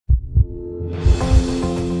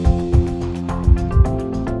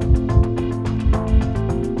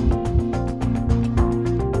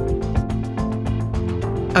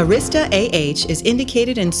Arista AH is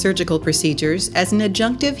indicated in surgical procedures as an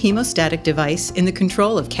adjunctive hemostatic device in the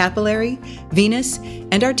control of capillary, venous,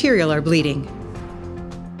 and arteriolar bleeding.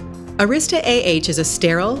 Arista AH is a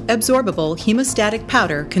sterile, absorbable hemostatic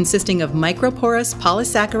powder consisting of microporous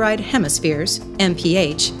polysaccharide hemispheres,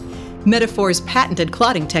 MPH, Metaphor's patented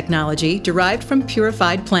clotting technology derived from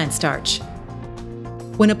purified plant starch.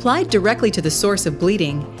 When applied directly to the source of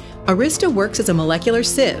bleeding, Arista works as a molecular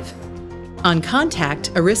sieve. On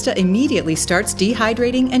contact, Arista immediately starts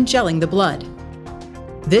dehydrating and gelling the blood.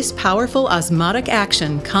 This powerful osmotic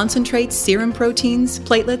action concentrates serum proteins,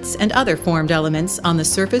 platelets, and other formed elements on the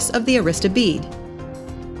surface of the Arista bead.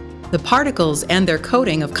 The particles and their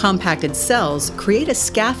coating of compacted cells create a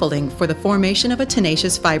scaffolding for the formation of a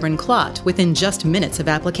tenacious fibrin clot within just minutes of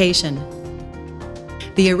application.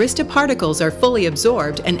 The Arista particles are fully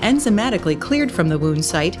absorbed and enzymatically cleared from the wound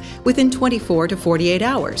site within 24 to 48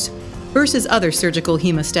 hours, versus other surgical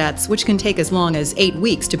hemostats which can take as long as 8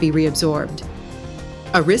 weeks to be reabsorbed.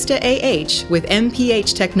 Arista AH with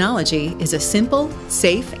MPH technology is a simple,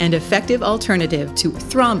 safe, and effective alternative to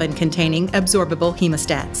thrombin-containing absorbable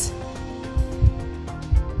hemostats.